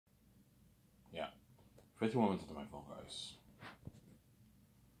51 minutes into my phone, guys.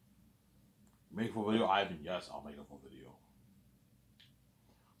 Make a full video? Ivan, yes, I'll make a full video.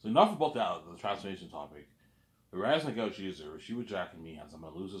 So enough about the transformation topic. The reason I go, she was jacking me as I'm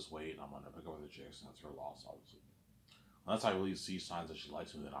gonna lose this weight and I'm gonna pick up other chicks, and that's her loss, obviously. Unless I really see signs that she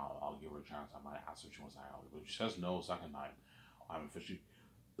likes me, then I'll give her a chance. I might ask her if she wants to hang out with me. But if she says no second time, I'm officially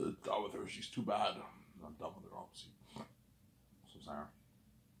done with her. She's too bad. I'm done with her, obviously. So sorry.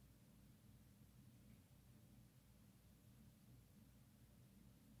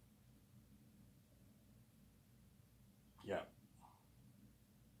 Yeah.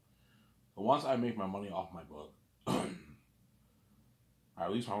 But once I make my money off my book, I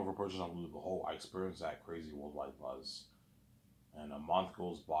release my own purchase on Lulu Behold. I experience that crazy worldwide buzz. And a month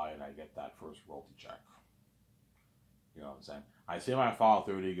goes by and I get that first royalty check. You know what I'm saying? I say my file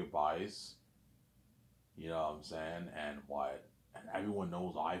 30 goodbyes. You know what I'm saying? And what? And everyone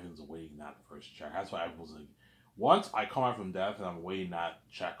knows Ivan's awaiting that first check. That's why everyone's like, once I come out from death and I'm waiting that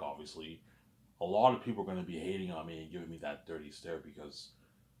check, obviously, a lot of people are going to be hating on me and giving me that dirty stare because,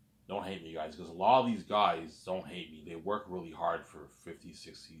 don't hate me, guys, because a lot of these guys don't hate me. They work really hard for 50,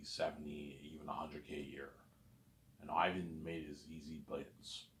 60, 70, even 100K a year. And Ivan made his easy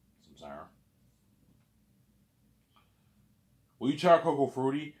billions. I'm sorry. Will you check out Coco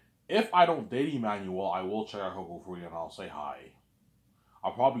Fruity? If I don't date Emmanuel, I will check out Coco Fruity and I'll say hi.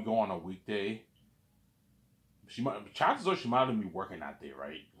 I'll probably go on a weekday. Chances are she might even be working that day,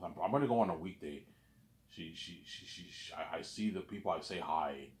 right? I'm gonna go on a weekday. I see the people, I say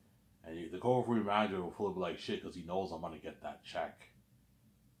hi, and the Coco Fruity manager will feel like shit because he knows I'm gonna get that check.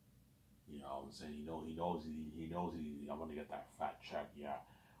 You know what I'm saying? He knows I'm gonna get that fat check. Yeah.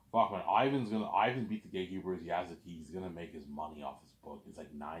 Fuck man, Ivan beat the gatekeepers. He has the keys. He's gonna make his money off his book. It's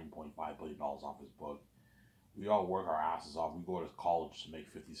like $9.5 billion off his book. We all work our asses off. We go to college to make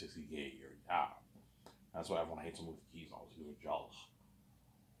 50, 60K a year. Yeah. That's why everyone hates him with the keys. Obviously, they're jealous.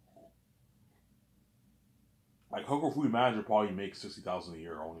 Like Coco Fruity manager probably makes $60,000 a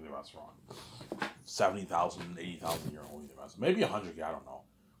year owning the restaurant. 70,000, 80,000 a year owning the restaurant. Maybe 100K. I don't know.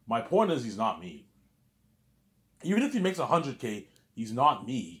 My point is, he's not me. Even if he makes 100K, he's not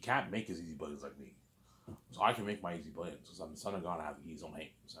me. He can't make his easy billions like me. So I can make my easy billions because I'm the son of God and I have the keys. Don't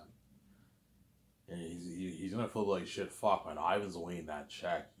hate me, son. And he's gonna feel like shit. Fuck man, Ivan's awaiting that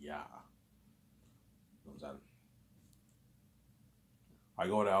check. Yeah. You know what I'm saying? I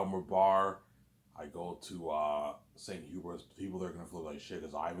go to Elmer Bar. I go to St. Hubert's. People that are gonna feel like shit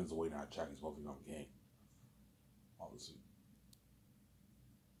because Ivan's awaiting that check. He's supposed to become king. Obviously.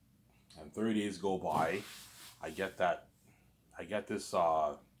 And 30 days go by, I get this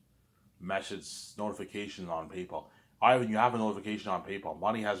message notification on PayPal. Ivan, you have a notification on PayPal.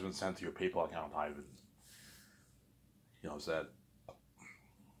 Money has been sent to your PayPal account, Ivan. You know what I'm saying?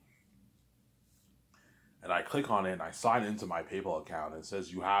 And I click on it and I sign into my PayPal account and it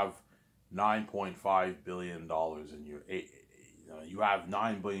says you have $9.5 billion in your you have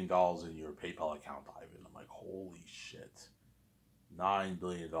 $9 billion in your PayPal account, Ivan. I'm like, holy shit. $9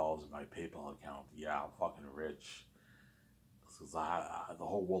 billion in my PayPal account. Yeah, I'm fucking rich. Because the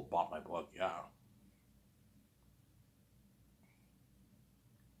whole world bought my book. Yeah.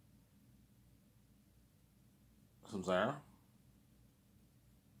 I'm saying?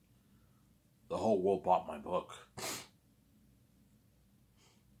 The whole world bought my book.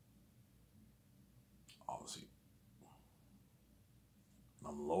 Obviously.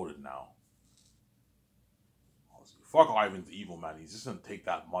 I'm loaded now. Fuck Ivan's evil, man. He's just gonna take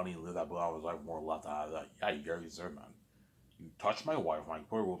that money and live that hours life more left out of that. Yeah, you already deserve, man. You touch my wife, my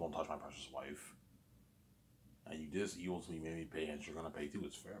poor rules don't touch my precious wife. And you did this evil to me, made me pay, and you're gonna pay too.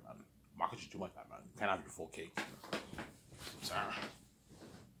 It's fair, man. Why could you do like that, man? You can't have your full cake. Sorry.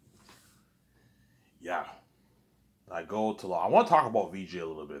 Yeah. I go to I want to talk about VJ a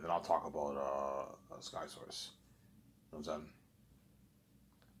little bit, then I'll talk about Sky Source. You know what I'm saying?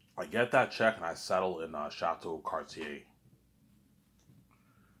 I get that check and I settle in Chateau Cartier.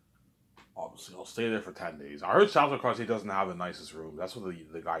 Obviously, I'll stay there for 10 days. I heard Chateau Cartier doesn't have the nicest room. That's what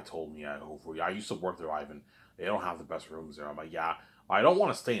the guy told me at Hopefully. I used to work there, Ivan. They don't have the best rooms there. I'm like, yeah, I don't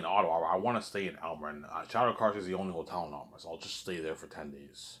want to stay in Ottawa. I want to stay in Elmer. And Chateau Cartier is the only hotel in Elmer. So I'll just stay there for 10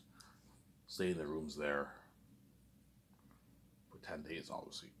 days. Stay in the rooms there for 10 days,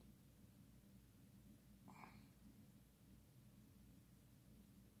 obviously.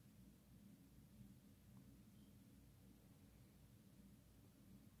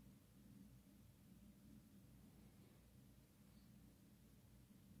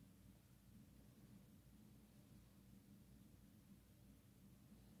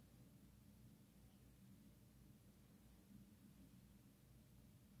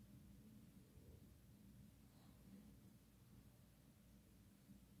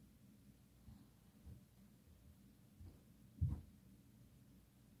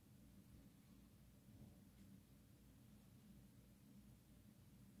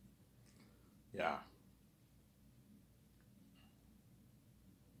 Yeah.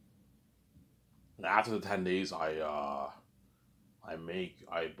 And after the 10 days, I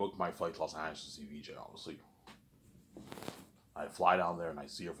book my flight to Los Angeles to see VJ. Obviously, I fly down there and I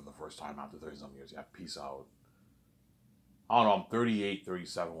see her for the first time after 30 some years. Yeah, peace out. I don't know. I'm 38,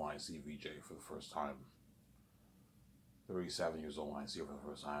 37 when I see VJ for the first time. 37 years old when I see her for the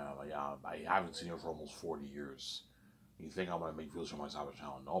first time. I'm like, yeah, I haven't seen her for almost 40 years. You think I'm gonna make videos for my Savage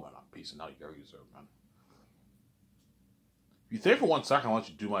channel? No, man. I'm peacing out. You deserve, man. If you think for 1 second, I'll let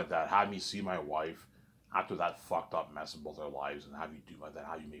you do like that. Have me see my wife after that fucked up mess in both our lives, and have you do like that.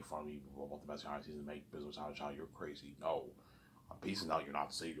 Have you make fun of me about the best behind and make business Savage channel? You're crazy. No, I'm peacing out. You're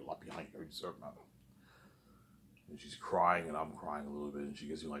not safe. You're left behind. You deserve, man. And she's crying, and I'm crying a little bit, and she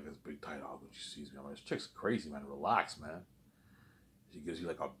gives me like this big tight hug when she sees me. I'm like, this chick's crazy, man. Relax, man. She gives you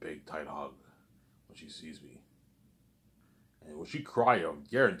like a big tight hug when she sees me. And when she cry, I'm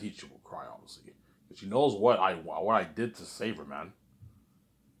guaranteed she will cry, obviously. But she knows what I did to save her, man.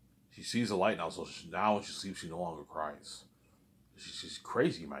 She sees the light now, so now when she sleeps, she no longer cries. She's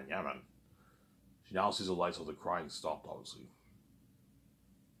crazy, man. Yeah, man. She now sees the light, so the crying stopped, obviously.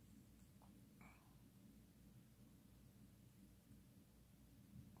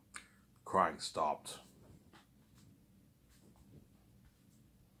 Crying stopped.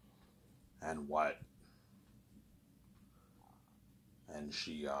 And what? And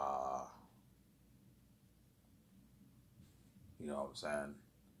she, you know what I'm saying?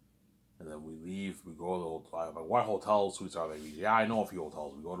 And then we leave, we go to the hotel. Like, what hotel suites are they? Yeah, I know a few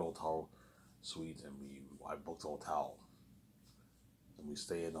hotels. We go to the hotel suites and I booked the hotel. And we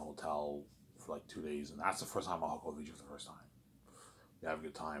stay in the hotel for like 2 days. And that's the first time I'll go to Fiji for the first time. We have a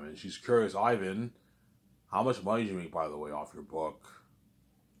good time. And she's curious, Ivan, how much money did you make, by the way, off your book?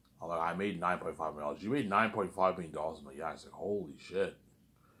 I'm like, I made $9.5 million. You made $9.5 million. I'm like, yeah. I said, holy shit.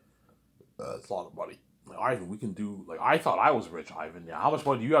 That's a lot of money. Like, Ivan, we can do, like, I thought I was rich, Ivan. Yeah, how much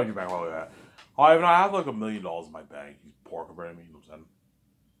money do you have in your bank? Oh, Ivan, I have like $1 million in my bank. You poor compared to me, you know what I'm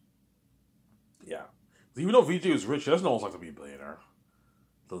saying? Yeah. Even though VJ was rich, he doesn't always like to be a billionaire.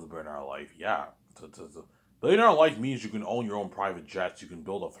 Live the billionaire life. Yeah. Billionaire life means you can own your own private jets. You can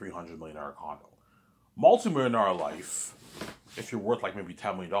build a $300 million condo. Multi-millionaire life, if you're worth like maybe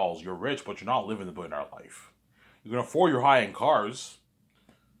 $10 million, you're rich, but you're not living the billionaire life. You can afford your high-end cars,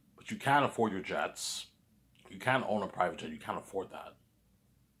 but you can't afford your jets. You can't own a private jet. You can't afford that.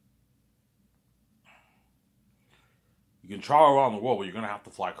 You can travel around the world, but you're going to have to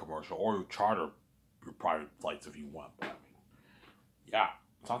fly commercial or charter your private flights if you want. But I mean, yeah,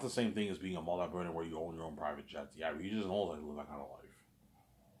 it's not the same thing as being a multi-billionaire where you own your own private jets. Yeah, you just know how to live that kind of life.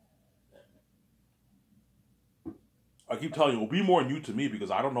 I keep telling you, it'll be more new to me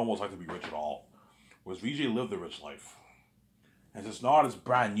because I don't know what it's like to be rich at all. Whereas VJ lived the rich life. And it's not as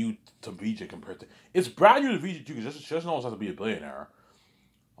brand new to VJ compared to... It's brand new to VJ too because she doesn't know what it's like to be a billionaire.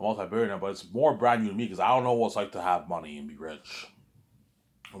 A multi-billionaire, but it's more brand new to me because I don't know what it's like to have money and be rich.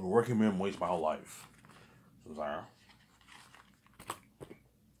 I've been working minimum wage my whole life. So, sorry.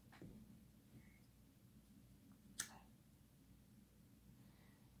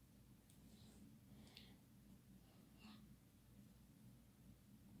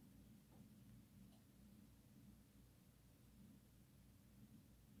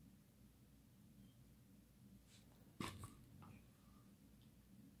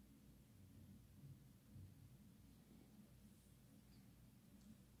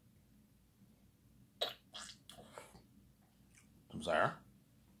 I'm sorry.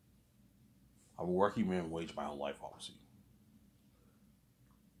 I've been working minimum wage my whole life, obviously.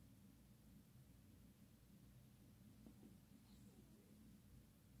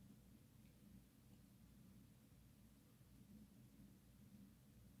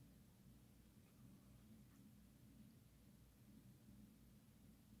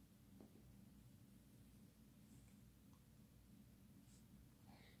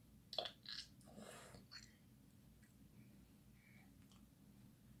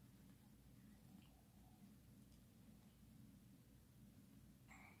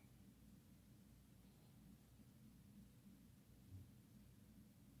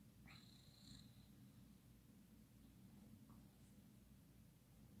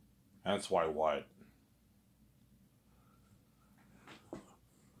 Hence why what?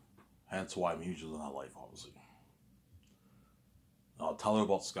 Hence why I'm usually in that life, obviously. I'll tell her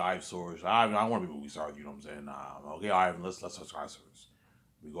about Skype Source. I want to be a movie star, you know what I'm saying? Okay, Ivan, let's have Skype Source.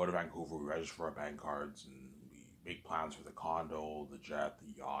 We go to Vancouver, we register for our bank cards, and we make plans for the condo, the jet,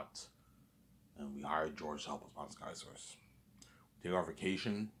 the yacht, and we hire George to help us on Sky Source. Take our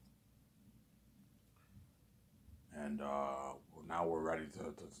vacation, And now we're ready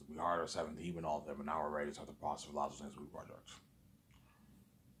to we hired our 17 and all of them, and now we're ready to start the process for Lazo's next movie project.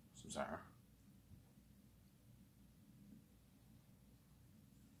 So, Sarah.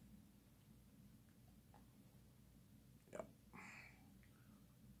 Yep.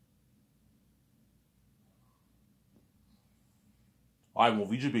 Alright, will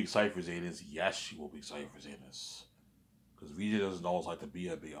VJ be excited for Zanus? Yes, she will be excited for Zanus. Because VJ doesn't know what it's like to be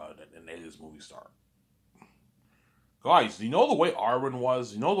an A-list movie star. Guys, you know the way Arwen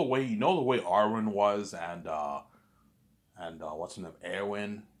was? You know the way Arwen was and what's her name?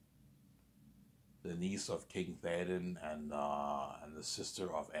 Erwin, the niece of King Theoden and the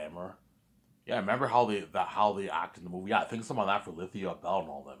sister of Aemir. Yeah, remember how they act in the movie? Yeah, I think some of that for Lithia Bell and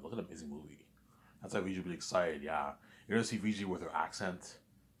all them. Look at an amazing movie. That's why VJ would be excited, yeah. You're gonna see VJ with her accent.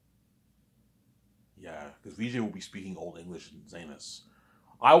 Yeah, because VJ will be speaking Old English in Zanus.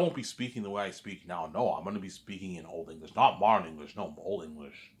 I won't be speaking the way I speak now. No, I'm going to be speaking in Old English. Not modern English. No, Old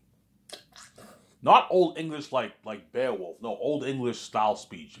English. Not Old English like Beowulf. No, Old English style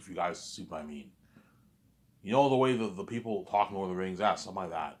speech, if you guys see what I mean. You know the way the people talking over the rings? Yeah, something like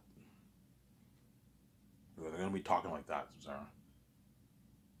that. They're going to be talking like that, Sarah.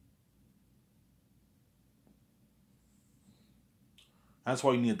 That's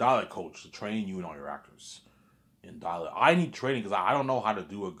why you need a dialect coach to train you and all your actors in dialect. I need training because I don't know how to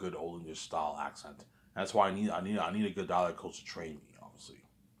do a good Old English style accent. That's why I need a good dialect coach to train me, obviously.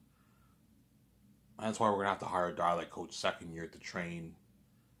 That's why we're gonna have to hire a dialect coach second year to train.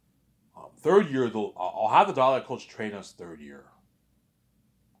 Third year, though, I'll have the dialect coach train us third year.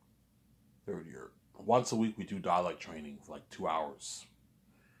 Third year, once a week we do dialect training for like 2 hours.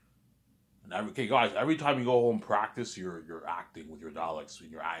 And okay, guys, every time you go home, practice your acting with your dialects,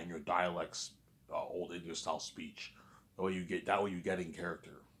 in your dialects, Old English style speech. That way you get in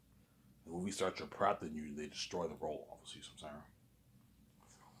character. And when we start your prep, then they destroy the role. Obviously, so Sarah.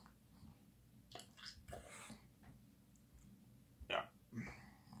 Yeah.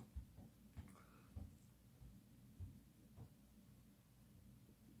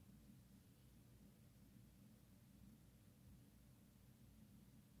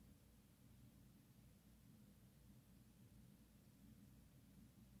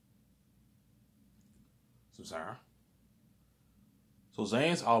 So Sarah. So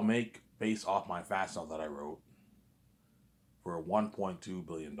Zane's I'll make based off my fast novel that I wrote for $1.2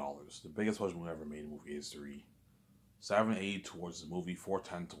 billion. The biggest budget movie ever made in movie history. 780 towards the movie,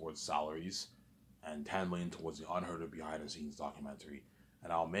 410 towards salaries, and 10 million towards the unheard of behind the scenes documentary.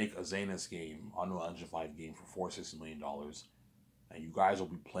 And I'll make a Zanus game, Unreal Engine 5 game for $460 million. And you guys will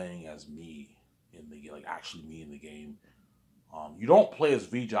be playing as me in the like actually me in the game. You don't play as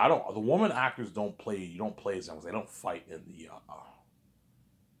VJ. The woman actors don't play. You don't play as them because they don't fight in the.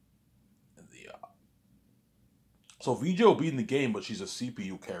 So VJ will be in the game, but she's a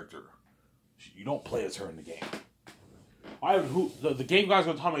CPU character. You don't play as her in the game. Ivan, who the game guy's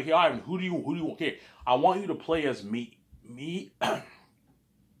gonna tell me, okay, Ivan, who do you want? Okay, I want you to play as me, me,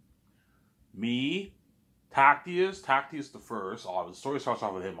 Tactius the first. The story starts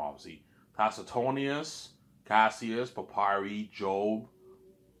off with him, obviously. Tacitonius, Cassius, Papyri, Job,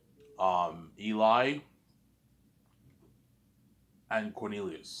 Eli, and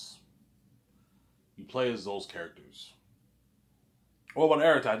Cornelius. You play as those characters. Well, about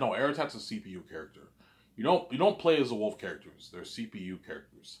Eratat, no, Eratat's a CPU character. You don't play as the wolf characters. They're CPU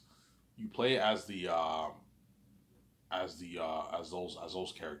characters. You play as those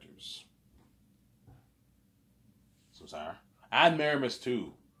characters. So Sarah. And Maramis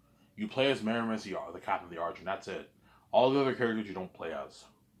too. You play as Maramis, the captain of the archer, and that's it. All the other characters you don't play as.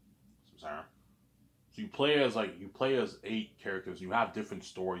 So Sarah. So you play as 8 characters. You have different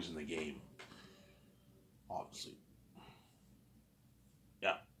stories in the game. Obviously.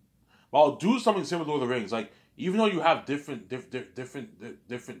 Yeah. Well, do something similar to Lord of the Rings. Like, even though you have different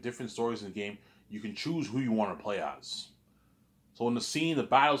stories in the game, you can choose who you want to play as. So in the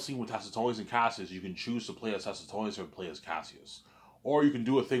battle scene with Tacitonius and Cassius, you can choose to play as Tacitonius or play as Cassius. Or you can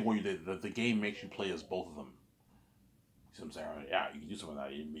do a thing where the game makes you play as both of them. You see what I'm saying? Yeah, you can do something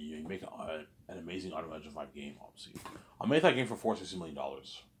like that. You make an amazing Unreal Engine 5 game, obviously. I'll make that game for $460 million.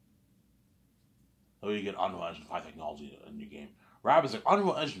 So you get Unreal Engine 5 technology in your game. Rabbit's like,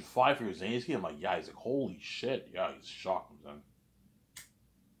 Unreal Engine 5 for your Zane's game? I'm like, yeah. He's like, holy shit. Yeah, he's shocked.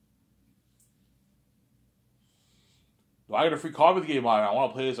 Do I get a free copy of the game? I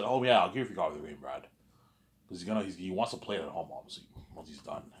want to play this at home. Yeah, I'll give you a free copy of the game, Brad. Because he wants to play it at home, obviously, once he's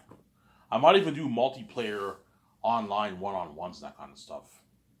done. I might even do multiplayer online one-on-ones and that kind of stuff.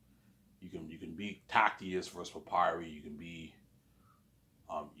 You can be Tactius versus Papyri. You can be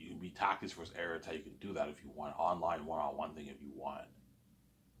You can be tactics versus Airtag. You can do that if you want. Online one-on-one thing if you want.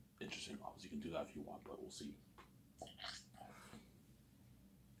 Interesting. Obviously, you can do that if you want, but we'll see.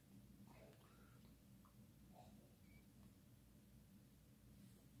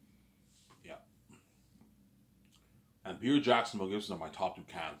 Yeah. And Peter Jackson and Mel Gibson are my top two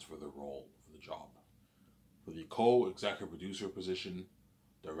candidates for the role, for the job. For the co-executive producer position,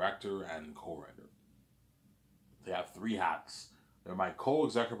 director, and co-writer. They have three hats. They're my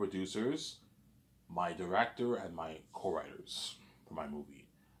co-executive producers, my director, and my co-writers for my movie.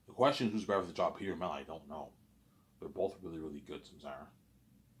 The question is who's better for the job, Peter or Mel, I don't know. They're both really, really good, Samsara.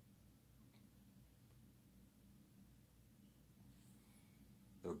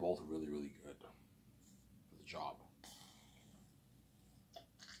 They're both really, really good for the job.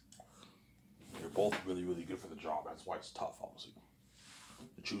 They're both really, really good for the job. That's why it's tough, obviously,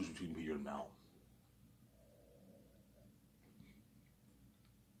 to choose between Peter and Mel.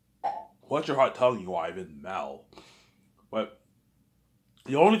 What's your heart telling you, Ivan? Mel. But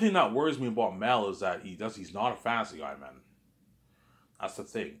the only thing that worries me about Mel is that he's not a fantasy guy, man. That's the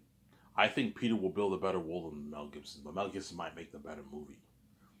thing. I think Peter will build a better world than Mel Gibson, but Mel Gibson might make the better movie.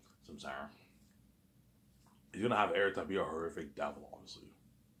 Samsara. He's gonna have Eric to be a horrific devil, obviously.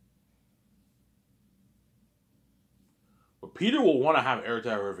 But Peter will want to have Eric to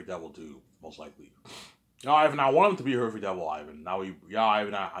be a horrific devil too, most likely. No, Ivan, I want him to be a horrific devil, Ivan. Now,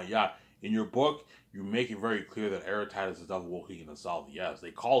 Ivan, yeah. In your book, you make it very clear that Eritad is the Devil Wolf King in the South. Yes, they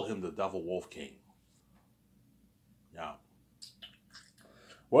call him the Devil Wolf King. Yeah.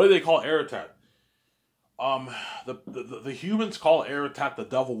 What do they call Eritad? The humans call Eritad the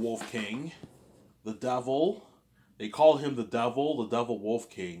Devil Wolf King. The devil. They call him the Devil Wolf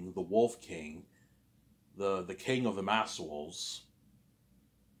King, the Wolf King, the King of the Master Wolves,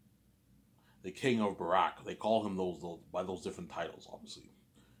 the King of Barak. They call him those by those different titles, obviously.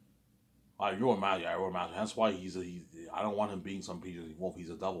 You're mad, yeah, you're mad. That's why I don't want him being some Peter Wolf.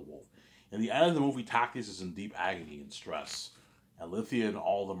 He's a Devil Wolf. In the end of the movie, Tactics is in deep agony and stress. And Lithia and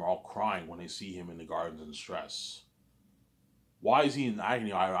all of them are all crying when they see him in the gardens in stress. Why is he in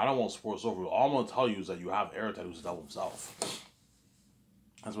agony? I don't want to spoil this over. All I'm going to tell you is that you have Eritad, who's the devil himself.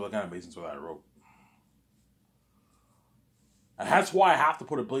 That's what kind of amazing story I wrote. And that's why I have to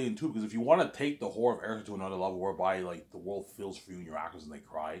put a billion too, because if you want to take the horror of Eritad to another level whereby like the world feels for you and your actors and they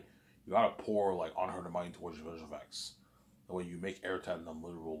cry, you gotta pour like unheard money towards your visual effects. That way you make Eritad and them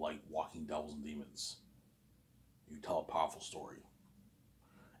literal like walking devils and demons. You tell a powerful story.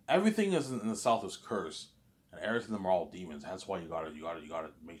 Everything is in the South is cursed, and Eritad and them are all demons. That's why you gotta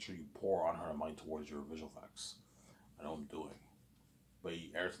make sure you pour unheard money towards your visual effects. I know I'm doing, but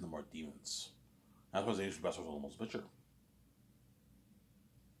Eritad and them are demons. That's why they use the best of the most picture.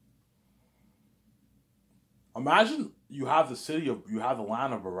 Imagine you have the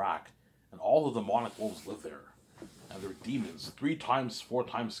land of Barak, and all the demonic wolves live there, and they're demons, 3 times, 4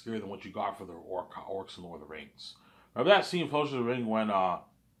 times scarier than what you got for the orcs in Lord of the Rings. Remember that scene in Fellowship of the Ring when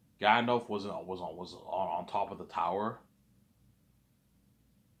Gandalf was on top of the tower,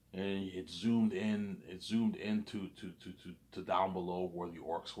 and it zoomed in to down below where the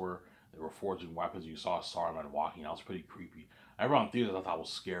orcs were. They were forging weapons. You saw Saruman walking. That was pretty creepy. Everyone in theaters thought that was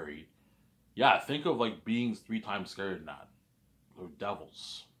scary. Yeah, think of like beings 3 times scarier than that. They're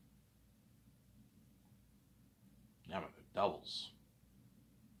devils. Yeah, man, they're devils.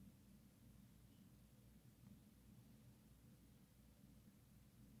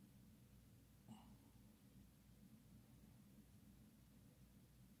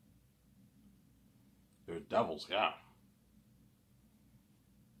 They're devils, yeah.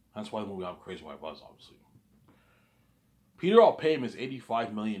 That's why the movie got crazy why it was, obviously. Peter will pay him his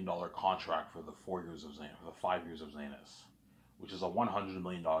 $85 million contract for the 5 years of Xanus, which is a $100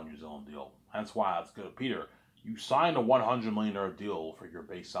 million New Zealand deal. That's why that's good. Peter, you signed a $100 million deal for your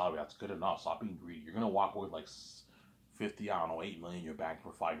base salary. That's good enough. Stop being greedy. You're going to walk away with like 50, I don't know, 8 million in your bank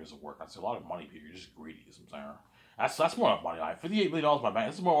for 5 years of work. That's a lot of money, Peter. You're just greedy, is what I'm saying. That's more money, Ivan. $58 million in my bank.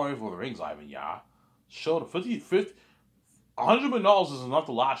 That's more money for the Rings, Ivan, yeah. Show the $100 million is enough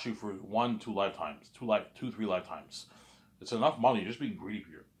to last you for 2 lifetimes. 3 lifetimes. It's enough money. You're just being greedy,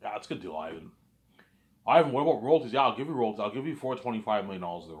 Peter. Yeah, that's a good deal, Ivan. Ivan, what about royalties? Yeah, I'll give you royalties. I'll give you $425 million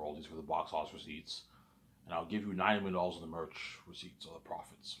of the royalties for the box office receipts. And I'll give you $90 million of the merch receipts or the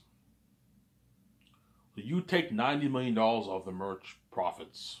profits. So you take $90 million of the merch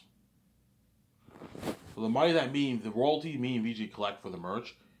profits. So the money that the royalty me and VJ collect for the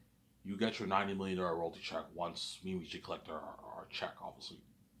merch, you get your $90 million royalty check once me and VJ collect our check, obviously.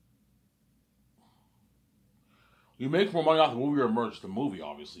 You make more money off the movie or merch the movie,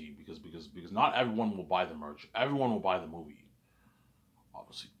 obviously, because not everyone will buy the merch. Everyone will buy the movie.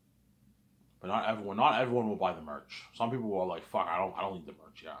 obviously. But not everyone will buy the merch. Some people are like, fuck, I don't need the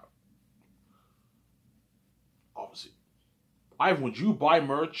merch, yeah. Obviously. Ivan, would you buy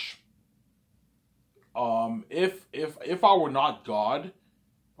merch? If I were not God,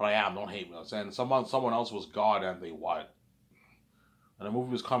 but I am, don't hate me, I'm saying someone else was God and they what? And the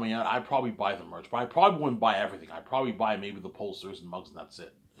movie was coming out, I'd probably buy the merch, but I probably wouldn't buy everything. I'd probably buy maybe the posters and mugs and that's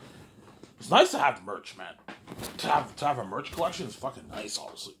it. It's nice to have merch, man. To have a merch collection is fucking nice,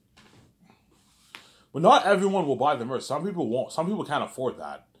 obviously. But not everyone will buy the merch. Some people won't. Some people can't afford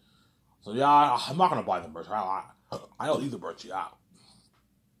that. So yeah, I'm not gonna buy the merch. I don't need the merch, yeah.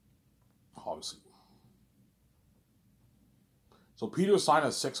 Obviously. So Peter signed a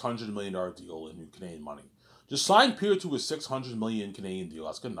 $600 million deal in Canadian money. Just sign Peter to a $600 million Canadian deal.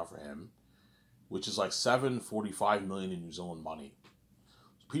 That's good enough for him. Which is like $745 million in New Zealand money.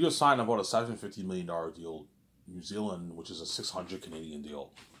 So Peter signed about a $750 million deal in New Zealand, which is a 600 Canadian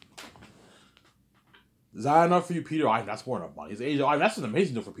deal. Is that enough for you, Peter? That's more than enough money. His age, that's an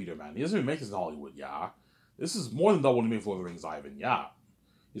amazing deal for Peter, man. He doesn't even make this in Hollywood, yeah. This is more than double what he made for Lord of the Rings, Ivan, yeah.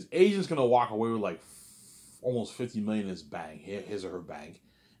 His agent's gonna walk away with like almost $50 million in his bank, his or her bank,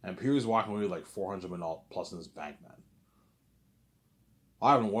 and Peter's walking away with like $400 million plus in his bank, man.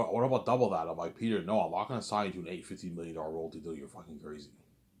 Ivan, what about double that? I'm like, Peter, no, I'm not gonna sign you to an $850 million royalty deal. You're fucking crazy.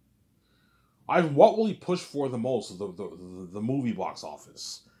 Ivan, what will he push for the most? The movie box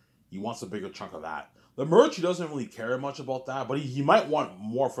office. He wants a bigger chunk of that. The merch, he doesn't really care much about that, but he might want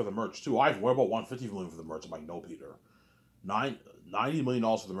more for the merch too. Ivan, what about $150 million for the merch? I'm like, no, Peter. $90 million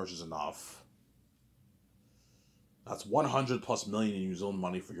for the merch is enough. That's $100+ million in New Zealand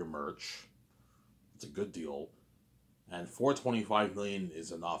money for your merch. It's a good deal. And $425 million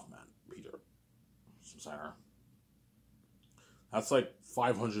is enough, man, Peter. Sarah. That's like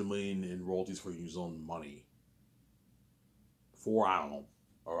 $500 million in royalties for New Zealand money. I don't know,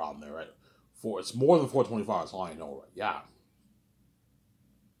 around there, right? It's more than 425. That's all I know, right? Yeah.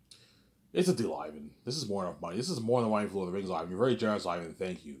 It's a deal, Ivan. This is more enough money. This is more than what I made for Lord of the Rings, Ivan. You're very generous, Ivan.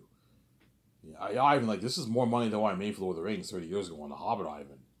 Thank you. Yeah, Ivan, like, this is more money than what I made for Lord of the Rings 30 years ago on The Hobbit,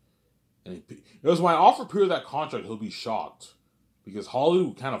 Ivan. And it was when I offer Peter that contract, he'll be shocked. Because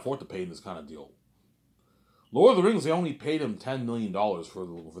Hollywood can't afford to pay him this kind of deal. Lord of the Rings, they only paid him $10 million for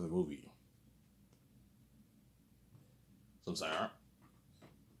the movie. So I'm saying, all right?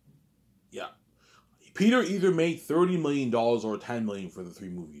 Yeah. Peter either made $30 million or $10 million for the 3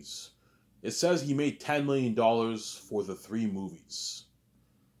 movies. It says he made $10 million for the 3 movies.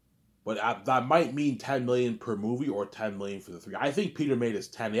 But that might mean $10 million per movie or $10 million for the 3. I think Peter made his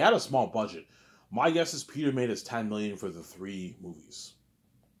 10. He had a small budget. My guess is Peter made his $10 million for the 3 movies.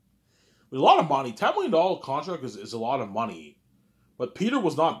 With a lot of money, $10 million contract is a lot of money. But Peter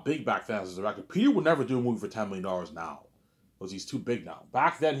was not big back then as a director. Peter would never do a movie for $10 million now. Because he's too big now.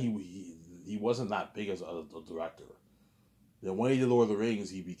 Back then, he wasn't that big as a director. Then when he did Lord of the Rings,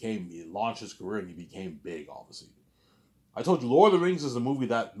 he launched his career and he became big, obviously. I told you, Lord of the Rings is a movie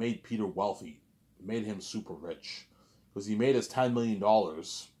that made Peter wealthy. It made him super rich. Because he made his $10 million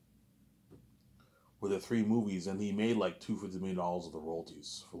with the 3 movies, and he made like $250 million of the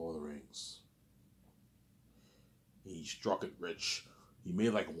royalties for Lord of the Rings. He struck it rich. He made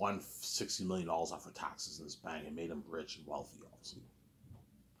like $160 million after taxes in his bank. It made him rich and wealthy, obviously.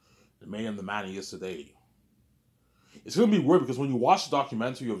 It made him the man he is today. It's going to be weird because when you watch the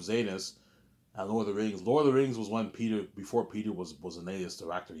documentary of Zanus and Lord of the Rings was when before Peter was an A-list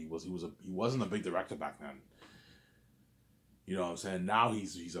director. He wasn't a big director back then. You know what I'm saying? Now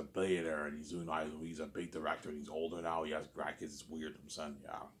he's a billionaire and he's a big director and he's older now. He has grandkids. It's weird. I'm saying,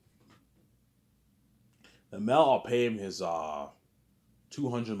 yeah. And Mel, I'll pay him his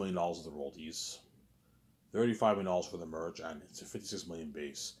 $200 million of the royalties, $35 million for the merch, and it's a $56 million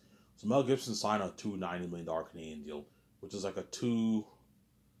base. So Mel Gibson signed a $290 million Canadian deal, which is like a $210,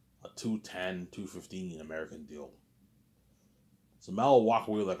 $215 American deal. So Mel will walk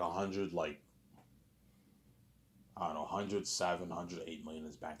away with like $107, $108 million in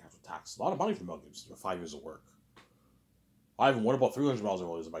his bank after tax. A lot of money for Mel Gibson for 5 years of work. Ivan, what about $300 million in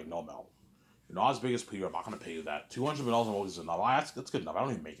royalties? I'm like, no, Mel. You're not as big as Peter. I'm not going to pay you that. $200 million in royalties is enough. That's good enough. I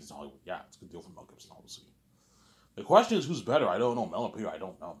don't even make it in Hollywood. Yeah, it's a good deal for Mel Gibson, obviously. The question is, who's better? I don't know. Mel or Peter? I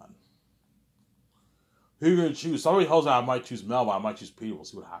don't know, man. Who are you going to choose? Somebody tells me I might choose Mel, but I might choose Peter. We'll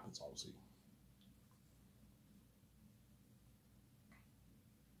see what happens, obviously.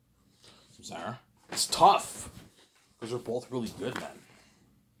 So, Sarah, it's tough. Because they're both really good, man.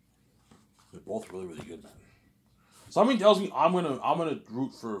 They're both really, really good, man. Somebody tells me I'm gonna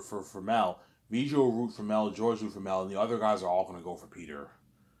root for Mel. Vijay will root for Mel, George will root for Mel, and the other guys are all gonna go for Peter.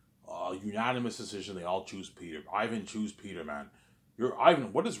 Unanimous decision, they all choose Peter. Ivan, choose Peter, man. You're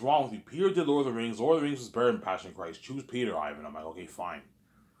Ivan. What is wrong with you? Peter did Lord of the Rings. Lord of the Rings was better than Passion of Christ. Choose Peter, Ivan. I'm like, okay, fine.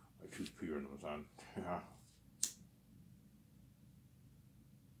 I choose Peter. You know what I'm saying? Yeah.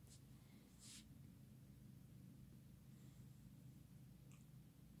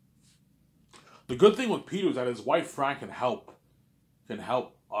 The good thing with Peter is that his wife Fran can help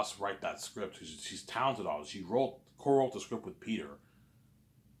us write that script. She's talented on it. She co-wrote the script with Peter.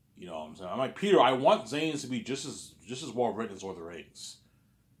 You know what I'm saying? I'm like, Peter, I want Zane's to be just as well written as Lord of the Rings.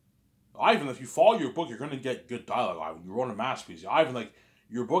 Ivan, if you follow your book, you're gonna get good dialogue, Ivan. You wrote a masterpiece. Ivan, like,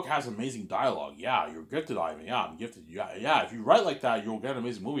 your book has amazing dialogue. Yeah, you're gifted, Ivan. Yeah, I'm gifted. Yeah, if you write like that, you'll get an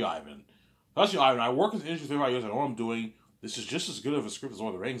amazing movie, Ivan. Especially, Ivan, I work in the industry 35 years. I know what I'm doing. This is just as good of a script as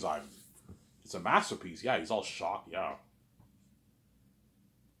Lord of the Rings, Ivan. It's a masterpiece. Yeah, he's all shocked. Yeah.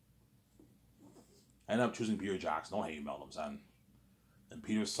 I ended up choosing Peter Jackson. Don't hate Melton, son. And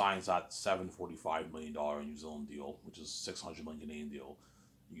Peter signs that $745 million New Zealand deal, which is $600 million Canadian deal.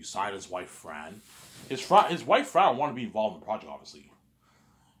 You sign his wife Fran. His wife Fran want to be involved in the project, obviously.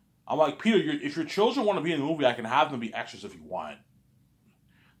 I'm like, Peter, if your children want to be in the movie, I can have them be extras if you want.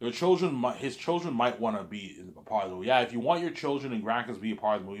 His children might want to be in a part of the movie. Yeah, if you want your children and grandkids to be a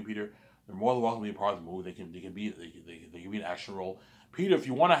part of the movie, Peter, they're more than welcome to be a part of the movie. They can be an extra role. Peter, if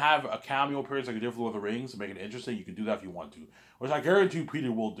you want to have a cameo appearance like a different Lord of the Rings to make it interesting, you can do that if you want to. Which I guarantee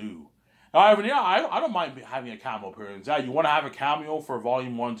Peter will do. Ivan, yeah, I don't mind having a cameo appearance. Yeah, you want to have a cameo for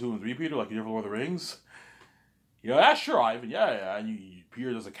Volume 1, 2, and 3, Peter, like a different Lord of the Rings? You know, yeah, sure, Ivan, yeah. And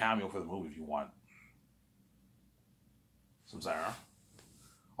Peter does a cameo for the movie if you want. Some Sarah.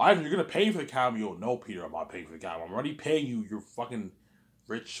 Ivan, you're going to pay for the cameo. No, Peter, I'm not paying for the cameo. I'm already paying you. You're fucking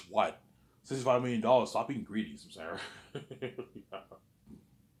rich, what? $65 million. Stop being greedy, some Sarah. Yeah.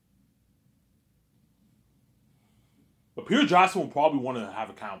 But Peter Jackson will probably want to have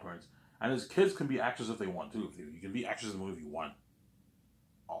a cameo appearance. And his kids can be actors if they want to. You can be actors in the movie if you want.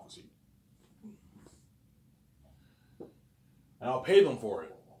 Obviously. And I'll pay them for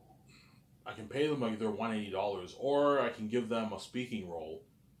it. I can pay them like their $180, or I can give them a speaking role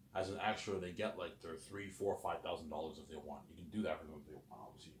as an extra. They get like their $3,000, $4,000, $5,000 if they want. You can do that for them if they want,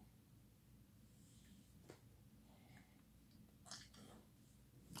 obviously.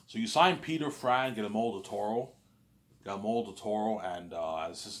 So you sign Peter, Fran, Guillermo del Toro, and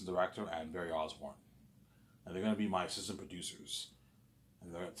as assistant director, and Barry Osborne, and they're going to be my assistant producers,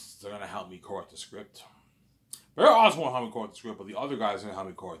 and they're going to help me co-write the script. Barry Osborne will help me co-write the script, but the other guys are going to help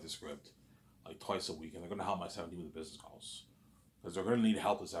me co-write the script like twice a week, and they're going to help my 17 with the business calls because they're going to need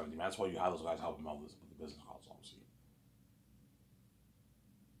help with 17. That's why you have those guys help them out with the business calls, obviously.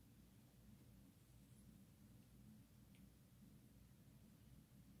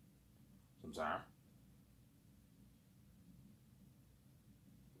 Sarah?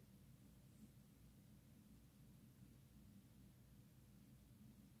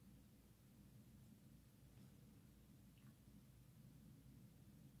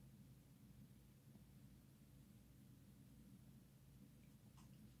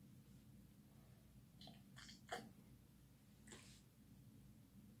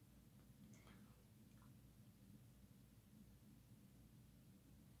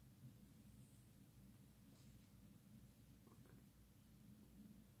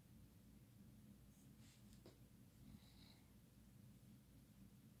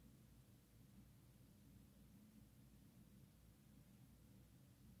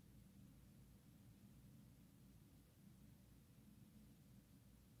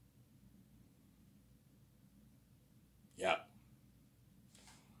 Yeah.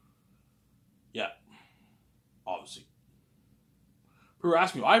 Yeah. Obviously. People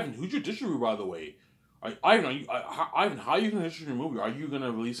ask me, Ivan, who's your distributor, by the way? Ivan, how are you going to distribute your movie? Are you going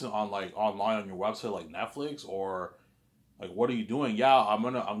to release it on like online on your website like Netflix, or like what are you doing? Yeah, I'm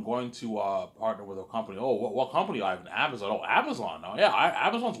going to partner with a company. Oh, what company, Ivan? Amazon. Oh, Amazon. Oh, yeah,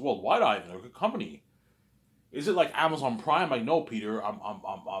 Amazon's worldwide, Ivan. They're a good company. Is it like Amazon Prime? Like, no, Peter. I'm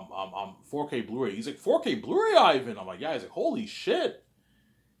 4K Blu-ray. He's like, 4K Blu-ray, Ivan. I'm like, yeah. He's like, holy shit.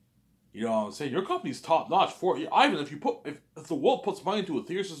 You know what I'm saying? Your company's top notch. Ivan, if the world puts money into a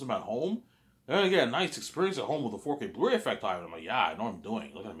theater system at home, they're gonna get a nice experience at home with a 4K Blu-ray effect, Ivan. I'm like, yeah, I know what I'm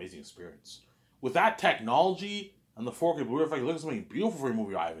doing. Look at an amazing experience. With that technology and the 4K Blu-ray effect, look at something beautiful for your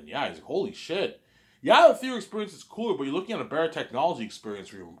movie, Ivan. Yeah, he's like, holy shit. Yeah, the theater experience is cooler, but you're looking at a better technology experience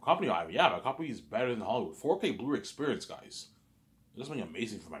for your company, Ivan. Yeah, my company is better than Hollywood. 4K Blu-ray experience, guys. This is something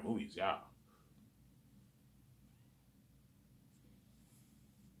amazing for my movies, yeah.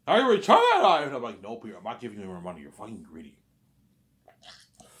 Are you return that, Ivan? I'm like, no, Peter, I'm not giving you any more money. You're fucking greedy.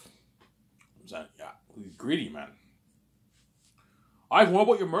 I'm saying, yeah, he's greedy, man. Ivan, what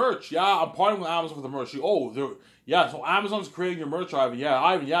about your merch? Yeah, I'm partnering with Amazon for the merch. So Amazon's creating your merch, Ivan. Yeah,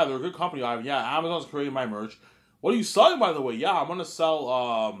 Ivan, yeah, they're a good company, Ivan. Yeah, Amazon's creating my merch. What are you selling, by the way? Yeah, I'm gonna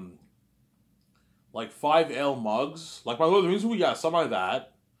sell like 5 ale mugs, like my Lord of the Rings movie. Yeah, something like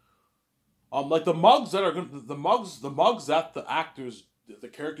that. Like the mugs that are the mugs that the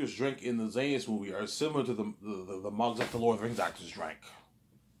characters drink in the Xehanort movie are similar to the mugs that the Lord of the Rings actors drank.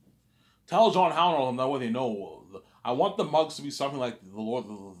 Tell John Howard that way they know. I want the mugs to be something like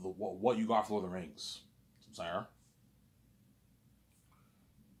what you got for Lord of the Rings. Sarah.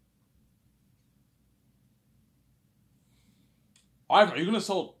 Are you gonna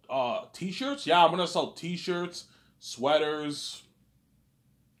sell t-shirts? Yeah, I'm gonna sell t-shirts, sweaters,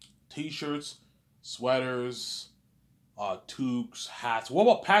 t-shirts, sweaters, toques, hats. What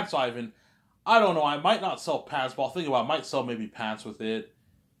about pants, Ivan? I don't know. I might not sell pants, but I'll think about it. I might sell maybe pants with it.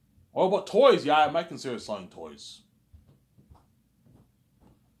 What about toys? Yeah, I might consider selling toys.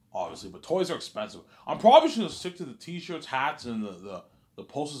 Obviously, but toys are expensive. I'm probably just gonna stick to the t-shirts, hats, and the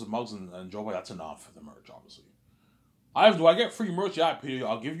posters and mugs and Joe. That's enough for the merch, obviously. Do I get free merch? Yeah, Peter.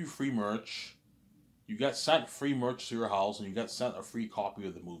 I'll give you free merch. You get sent free merch to your house, and you get sent a free copy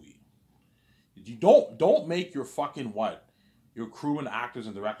of the movie. You don't make your fucking what? Your crewmen, actors,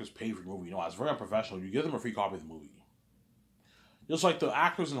 and directors pay for your movie. That's very unprofessional. You give them a free copy of the movie. Just like the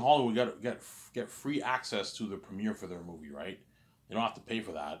actors in Hollywood get free access to the premiere for their movie, right? They don't have to pay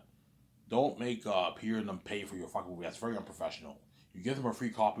for that. Don't make Peter and them pay for your fucking movie. That's very unprofessional. You give them a free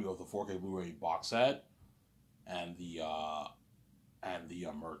copy of the 4K Blu-ray box set and the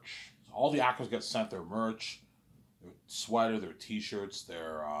merch. So all the actors get sent their merch, their sweater, their t-shirts,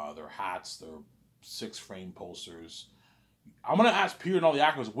 their hats, their 6-frame posters. I'm gonna ask Peter and all the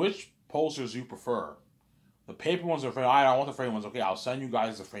actors which posters you prefer. The paper ones are frame. I don't want the frame ones. Okay, I'll send you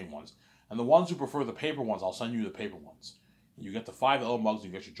guys the frame ones. And the ones who prefer the paper ones, I'll send you the paper ones. And you get the 5 ale mugs,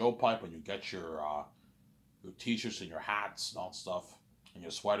 you get your Joe Pipe, and you get your t-shirts and your hats and all that stuff, and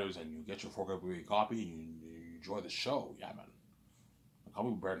your sweaters, and you get your 4K Blu-ray copy, and you enjoy the show. Yeah, man. I'll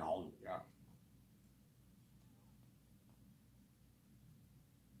be Brandon Hollywood. Yeah.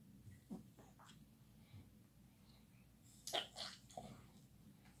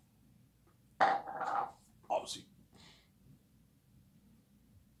 Obviously.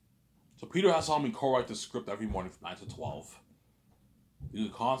 So Peter has to help me co-write the script every morning from 9 to 12. Do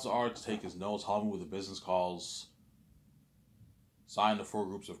the constant art to take his notes, help me with the business calls, sign the 4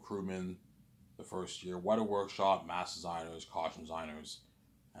 groups of crewmen the first year, weather workshop, mass designers, costume designers,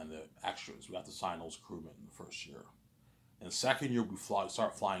 and the extras. We have to sign those crewmen in the first year. In the second year, we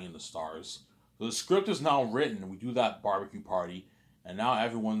start flying in the stars. So the script is now written. We do that barbecue party, and now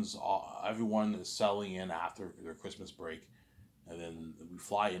everyone is settling in after their Christmas break, and then we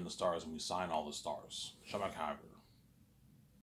fly in the stars and we sign all the stars. Shut my calendar.